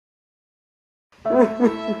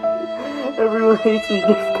Everyone hates me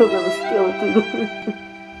just because I'm a skeleton.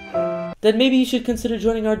 Then maybe you should consider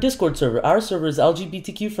joining our Discord server. Our server is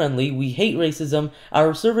LGBTQ friendly, we hate racism,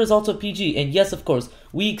 our server is also PG, and yes, of course,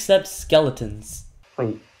 we accept skeletons.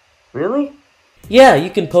 Wait, really? Yeah, you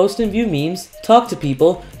can post and view memes, talk to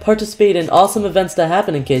people, participate in awesome events that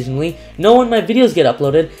happen occasionally, know when my videos get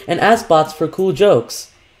uploaded, and ask bots for cool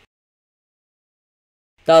jokes.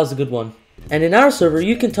 That was a good one. And in our server,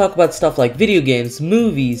 you can talk about stuff like video games,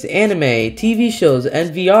 movies, anime, TV shows,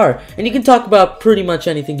 and VR, and you can talk about pretty much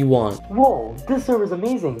anything you want. Whoa, this server's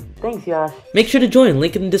amazing. Thanks, Yash. Make sure to join,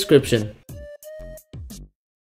 link in the description.